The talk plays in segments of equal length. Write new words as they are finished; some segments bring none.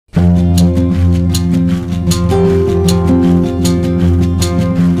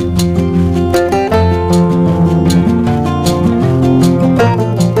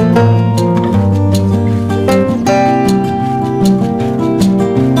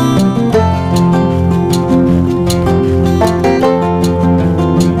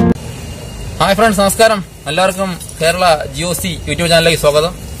Hi friends, നമസ്കാരം. എല്ലാവർക്കും Kerala GOC YouTube ചാനലിലേക്ക്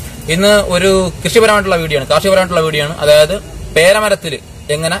സ്വാഗതം. ഇന്ന് ഒരു കൃഷിപരമായിട്ടുള്ള വീഡിയോ ആണ്, കാർഷികപരമായിട്ടുള്ള വീഡിയോ ആണ്. അതായത് പേരമരത്തിൽ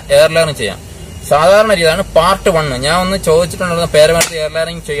എങ്ങനെ എയർലൈനിങ് ചെയ്യാം. സാധാരണ രീതിയാണ് പാർട്ട് 1. ഞാൻ ഒന്ന് ചോദിച്ചിട്ടുണ്ടായിരുന്നു പേരമരത്തിൽ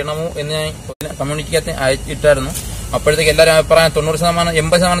എയർലൈനിങ് ചെയ്യണമോ എന്ന് ഞാൻ കമ്മ്യൂണിറ്റിക്കകത്ത് അയച്ചിട്ടായിരുന്നു. അപ്പോഴത്തേക്ക് എല്ലാവരും അഭിപ്രായം 90%,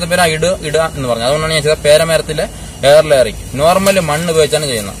 80% പേര് ഇടുക എന്ന് പറഞ്ഞു. അതുകൊണ്ടാണ് ഞാൻ ചെയ്തത് പേരമരത്തിലെ എയർ ലെയറിങ്. നോർമൽ മണ്ണ് ഉപയോഗിച്ചാണ്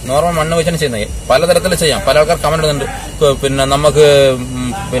ചെയ്യുന്നത്. നോർമൽ മണ്ണ് ഉപയോഗിച്ചാണ് ചെയ്യുന്നത്. പലതരത്തിൽ ചെയ്യാം. പല ആൾക്കാർ കമന്റ് ഇടുന്നുണ്ട്, പിന്നെ നമുക്ക്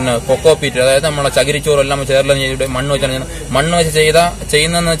കൊക്കോ പീറ്റ്, അതായത് നമ്മളെ ചകിരിച്ചോറ് എല്ലാം ചേർന്ന് ചെയ്തിട്ട് മണ്ണ് വെച്ചാണ് ചെയ്യുന്നത്. മണ്ണ് വെച്ച്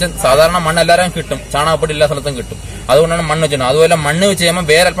ചെയ്യുന്നതെന്ന് വെച്ചാൽ സാധാരണ മണ്ണ് എല്ലാവരും കിട്ടും, ചാണകപ്പൊടി എല്ലാ സ്ഥലത്തും കിട്ടും. അതുകൊണ്ടാണ് മണ്ണ് വെച്ചത്. അതുപോലെ മണ്ണ് വെച്ച് ചെയ്യുമ്പോൾ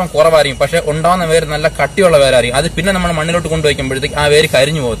വേരൽപ്പം കുറവായിരിക്കും, പക്ഷെ ഉണ്ടാകുന്ന വേര് നല്ല കട്ടിയുള്ള വേരായിരിക്കും. അത് പിന്നെ നമ്മൾ മണ്ണിലോട്ട് കൊണ്ടുവയ്ക്കുമ്പോഴത്തേക്ക് ആ വേര്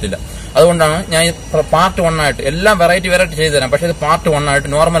കരിഞ്ഞു പോകത്തില്ല. അതുകൊണ്ടാണ് ഞാൻ പാർട്ട് 1 ആയിട്ട് എല്ലാം വെറൈറ്റി ചെയ്തു തരാം. പക്ഷെ ഇത് പാർട്ട് 1 ആയിട്ട്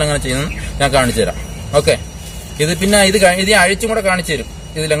നോർമൽ എങ്ങനെ ചെയ്യുന്നത് ഞാൻ കാണിച്ചു തരാം. ഓക്കെ, ഇത് പിന്നെ ഇത് അഴിച്ചും കൂടെ കാണിച്ചു തരും.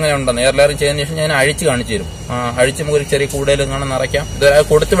 ഇതിലെങ്ങനെ ഉണ്ടെന്ന് എയർ ലെയറിങ് ചെയ്തതിനു ശേഷം ഞാൻ അഴിച്ച് കാണിച്ചു തരും. അഴിച്ച് നമുക്ക് ഒരു ചെറിയ കൂടുതൽ കാണാൻ നിറയ്ക്കാം. ഇത്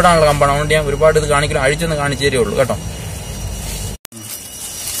കൊടുത്തുവിടാനുള്ള കമ്പാണ്. അതുകൊണ്ട് ഞാൻ ഒരുപാട് ഇത് കാണിക്കില്ല, അഴിച്ചൊന്ന് കാണിച്ചു തരുള്ളൂ കേട്ടോ.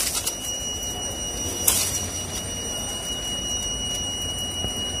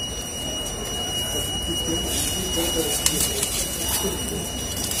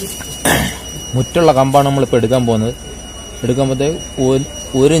 മുറ്റുള്ള കമ്പാണ് നമ്മളിപ്പോൾ എടുക്കാൻ പോകുന്നത്. എടുക്കുമ്പോഴത്തേക്ക്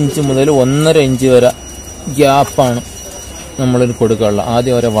 1 ഇഞ്ച് മുതൽ 1.5 ഇഞ്ച് വരെ ഗ്യാപ്പാണ് നമ്മളിന് കൊടുക്കാനുള്ള.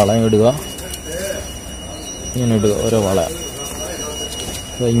 ആദ്യം ഓരോ വളയം ഇടുക, ഇങ്ങനെ ഇടുക, ഓരോ വള.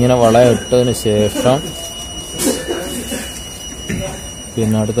 ഇങ്ങനെ വളയം ഇട്ടതിന് ശേഷം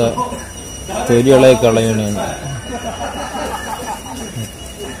പിന്നെ അടുത്ത തൊലികളെ കളയണേന്ന്.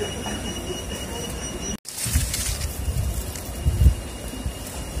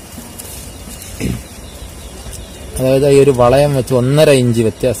 അതായത് ഈ ഒരു വളയം വെച്ച് 1.5 ഇഞ്ച്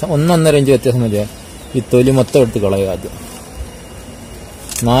വ്യത്യാസം, 1.5 ഇഞ്ച് വ്യത്യാസം മതിയാ. ഈ തൊലി മൊത്തം എടുത്ത് കളയുക. ആദ്യം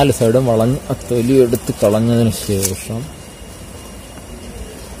 4 സൈഡും വളഞ്ഞ് ആ തൊലി എടുത്ത് കളഞ്ഞതിന് ശേഷം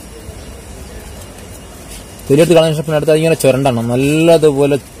പിന്നെ അടുത്ത് ഇങ്ങനെ ചുരണ്ടണം.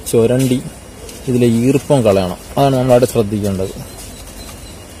 നല്ലതുപോലെ ചുരണ്ടി ഇതിലെ ഈർപ്പം കളയണം. അതാണ് നമ്മളവിടെ ശ്രദ്ധിക്കേണ്ടത്.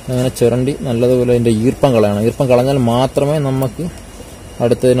 അങ്ങനെ ചുരണ്ടി നല്ലതുപോലെ ഇതിന്റെ ഈർപ്പം കളയണം. ഈർപ്പം കളഞ്ഞാൽ മാത്രമേ നമുക്ക്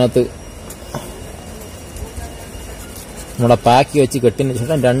അടുത്തതിനകത്ത് നമ്മുടെ പാക്ക് വെച്ച് കെട്ടിന്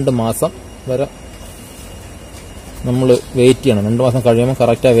ശേഷം 2 മാസം വരെ നമ്മൾ വെയിറ്റ് ചെയ്യണം. 2 മാസം കഴിയുമ്പോൾ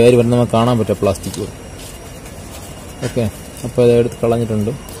കറക്റ്റായി വേര് വരുന്ന നമുക്ക് കാണാൻ പറ്റും പ്ലാസ്റ്റിക്. ഓക്കെ, അപ്പോൾ ഇത് എടുത്ത് കളഞ്ഞിട്ടുണ്ട്,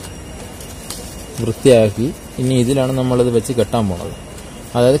 വൃത്തിയാക്കി. ഇനി ഇതിലാണ് നമ്മളിത് വെച്ച് കെട്ടാൻ പോണത്.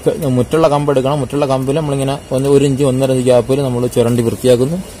 അതായത് മുറ്റുള്ള കമ്പ് എടുക്കണം. മുറ്റുള്ള കമ്പിൽ നമ്മളിങ്ങനെ 1 ഇഞ്ച് 1.5 ഇഞ്ച് ഗ്യാപ്പിൽ നമ്മൾ ചുരണ്ടി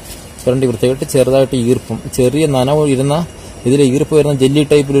വൃത്തിയാക്കുന്നു. ചുരണ്ടി വൃത്തിയാക്കിയിട്ട് ചെറുതായിട്ട് ഈർപ്പം, ചെറിയ നനവ് ഇരുന്ന ഇതിൽ ഈർപ്പ് വരുന്ന ജെല്ലി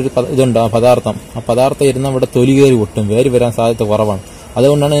ടൈപ്പിലൊരു ഇതുണ്ട്, ആ പദാർത്ഥം ഇരുന്ന ഇവിടെ തൊലി കയറി പൊട്ടും, വേര് വരാൻ സാധ്യത കുറവാണ്.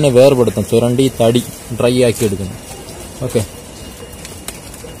 അതുകൊണ്ടാണ് ഇതിനെ വേർപെടുത്തുന്നത്, ചുരണ്ടി തടി ഡ്രൈ ആക്കി എടുക്കുന്നത്. ഓക്കെ,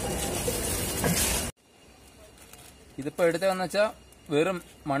 ഇതിപ്പോൾ എടുത്തതെന്ന് വെച്ചാൽ വെറും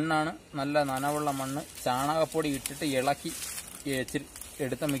മണ്ണാണ്, നല്ല നനവുള്ള മണ്ണ്. ചാണകപ്പൊടി ഇട്ടിട്ട് ഇളക്കി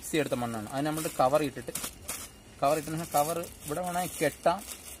എടുത്ത മിക്സി എടുത്ത മണ്ണാണ്. അതിന് നമ്മൾ കവർ ഇട്ടിട്ട് കവർ ഇവിടെ വേണമെങ്കിൽ കെട്ടാം,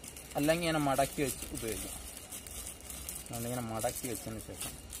 അല്ലെങ്കിൽ ഇങ്ങനെ മടക്കി വെച്ച് ഉപയോഗിക്കാം. ഇങ്ങനെ മടക്കി വെച്ചതിന്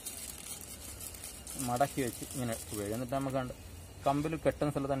ശേഷം ഇങ്ങനെ ഉപയോഗിക്കാം. എന്നിട്ട് നമുക്ക് കണ്ട് കമ്പിൽ കെട്ടുന്ന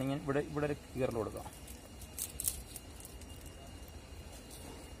സ്ഥലത്താണ് ഇങ്ങനെ ഇവിടെ ഒരു കീറൽ കൊടുക്കാം.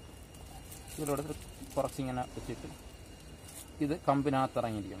 ഇതിലൂടെ കുറച്ചിങ്ങനെ വെച്ചിട്ട് ഇത് കമ്പിനകത്ത്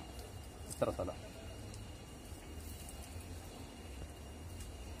ഇറങ്ങിയിരിക്കണം. ഇത്ര സ്ഥലം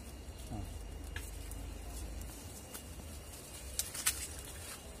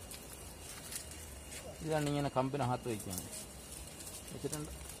ഇതാണ് ഇങ്ങനെ കമ്പിനകത്ത് വയ്ക്കുകയാണ്.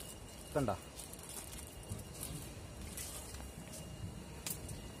 വെച്ചിട്ടുണ്ട്, കണ്ട.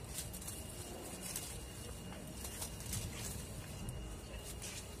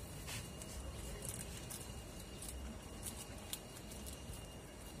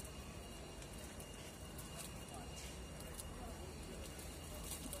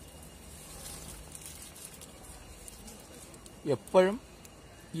 എപ്പോഴും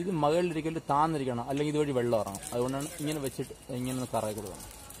ഇത് മുകളിലിരിക്കലും താന്നിരിക്കണം, അല്ലെങ്കിൽ ഇതുവഴി വെള്ളം ഇറങ്ങും. അതുകൊണ്ടാണ് ഇങ്ങനെ വെച്ചിട്ട് ഇങ്ങനെ കറയി കൊടുക്കണം.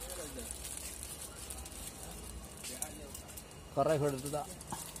 കറയി കൊടുത്തതാ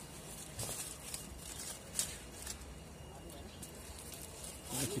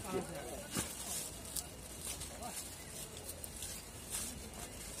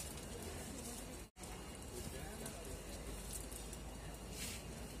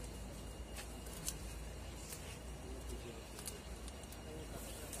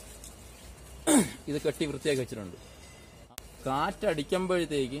ഇത് കെട്ടി വൃത്തിയാക്കി വെച്ചിട്ടുണ്ട്.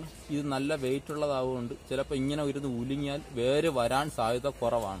 കാറ്റടിക്കുമ്പോഴത്തേക്ക് ഇത് നല്ല വെയിറ്റ് ഉള്ളതാവുകൊണ്ട് ചിലപ്പോൾ ഇങ്ങനെ ഇരുന്ന് ഉലുങ്ങിയാൽ വേര് വരാൻ സാധ്യത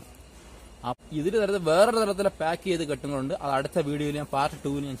കുറവാണ്. ഇതിൽ തരത്തിൽ വേറൊരു തരത്തിലെ പാക്ക് ചെയ്ത് കെട്ടുന്നുണ്ട്. അത് അടുത്ത വീഡിയോയിൽ ഞാൻ പാർട്ട്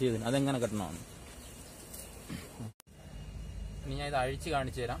 2 ഞാൻ ചെയ്തിരുന്നു, അതെങ്ങനെ കെട്ടണമെന്ന്. ഇനി ഞാൻ ഇത് അഴിച്ച്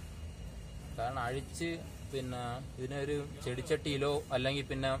കാണിച്ചു തരാം. കാരണം അഴിച്ച് പിന്നെ ഇതിനൊരു ചെടിച്ചട്ടിയിലോ അല്ലെങ്കിൽ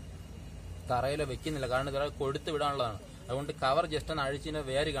പിന്നെ തറയിലോ വെക്കുന്നില്ല, കാരണം ഇതൊക്കെ കൊടുത്തു വിടാനുള്ളതാണ്. അതുകൊണ്ട് കവർ ജസ്റ്റ് ഒന്ന് അഴിച്ചിന്റെ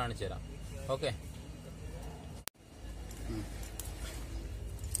വേര് കാണിച്ചു തരാം. ഓക്കെ,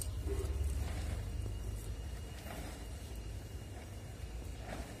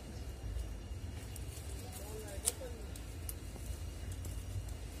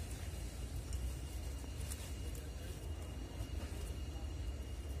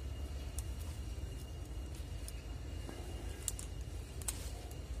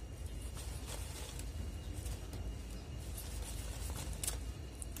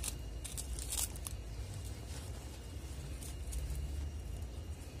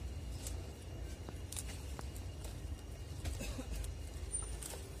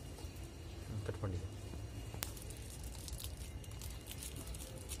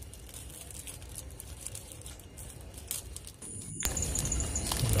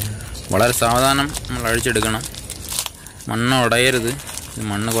 വളരെ സാവധാനം നമ്മൾ അഴിച്ചെടുക്കണം. മണ്ണ് ഉടയരുത്.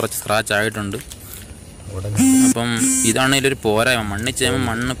 മണ്ണ് കുറച്ച് സ്ക്രാച്ച് ആയിട്ടുണ്ട്. അപ്പം ഇതാണ് ഇതിലൊരു പോരായ്മ. മണ്ണ് ചെയ്യുമ്പോൾ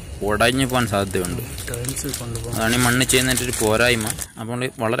മണ്ണ് ഉടഞ്ഞു പോകാൻ സാധ്യതയുണ്ട്. അതാണ് ഈ മണ്ണ് ചെയ്യുന്നതിൻ്റെ ഒരു പോരായ്മ. അപ്പോൾ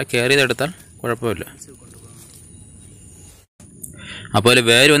വളരെ കെയർ ചെയ്തെടുത്താൽ കുഴപ്പമില്ല. അപ്പോൾ അതിൽ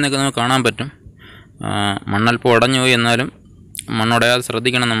വേര് വന്നൊക്കെ നമുക്ക് കാണാൻ പറ്റും. മണ്ണൽപ്പം ഉടഞ്ഞു പോയി, എന്നാലും മണ്ണുടയാതെ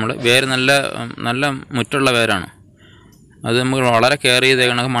ശ്രദ്ധിക്കണം നമ്മൾ. വേര് നല്ല മുറ്റുള്ള വേരാണ്. അത് നമുക്ക് വളരെ കെയർ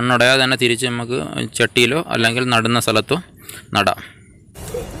ചെയ്തേക്കണം. മണ്ണുടയാതെ തന്നെ തിരിച്ച് നമുക്ക് ചട്ടിയിലോ അല്ലെങ്കിൽ നടുന്ന സ്ഥലത്തോ നടാം.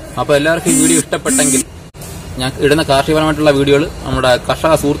 അപ്പോൾ എല്ലാവർക്കും ഈ വീഡിയോ ഇഷ്ടപ്പെട്ടെങ്കിൽ ഞാൻ ഇടുന്ന കാർഷികപരമായിട്ടുള്ള വീഡിയോകൾ നമ്മുടെ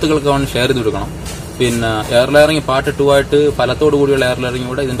കർഷക സുഹൃത്തുക്കൾക്ക് വേണ്ടി ഷെയർ ചെയ്ത് കൊടുക്കണം. പിന്നെ എയർലറിങ് പാർട്ട് 2 ആയിട്ട് ഫലത്തോടു കൂടിയുള്ള എയർലറിങ്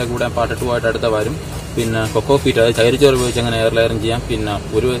കൂടെ ഇതിൻ്റെ കൂടെ പാർട്ട് 2 ആയിട്ട് അടുത്ത വരും. പിന്നെ കൊക്കോ പീറ്റ്, അത് ചകിരിച്ചോറ് ഉപയോഗിച്ച് അങ്ങനെ എയർലറിങ് ചെയ്യാം. പിന്നെ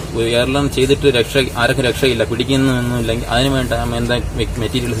ഒരു എയർലറിങ് ചെയ്തിട്ട് ആർക്കും രക്ഷയില്ല, പിടിക്കുന്നൊന്നും ഇല്ലെങ്കിൽ അതിന് വേണ്ട എന്താ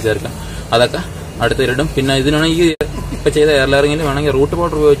മെറ്റീരിയൽസ് ചേർക്കാം, അതൊക്കെ അടുത്തിടും. പിന്നെ ഇതിനാണെങ്കിൽ ഇപ്പോൾ ചെയ്ത എയർലറിങ്ങിൽ വേണമെങ്കിൽ റൂട്ട്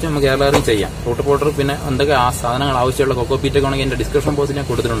പൗഡർ ഉപയോഗിച്ച് നമുക്ക് എയർലറിങ് ചെയ്യാം. റൂട്ട് പൗഡർ പിന്നെ എന്തൊക്കെ ആ സാധനങ്ങൾ ആവശ്യമുള്ള കൊക്കോ പീറ്റൊക്കെ ആണെങ്കിൽ എൻ്റെ ഡിസ്ക്രിപ്ഷൻ ബോക്സിൽ ഞാൻ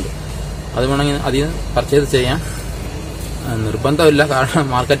കൊടുത്തിട്ടുണ്ട്. അത് വേണമെങ്കിൽ അതിൽ പർച്ചേസ് ചെയ്യാം. നിർബന്ധമില്ല, കാരണം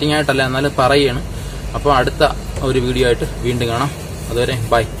മാർക്കറ്റിംഗ് ആയിട്ടല്ല, എന്നാലും പറയുകയാണ്. അപ്പോൾ അടുത്ത ഒരു വീഡിയോ ആയിട്ട് വീണ്ടും കാണാം. അതുവരെ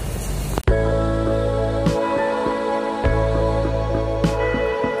ബൈ.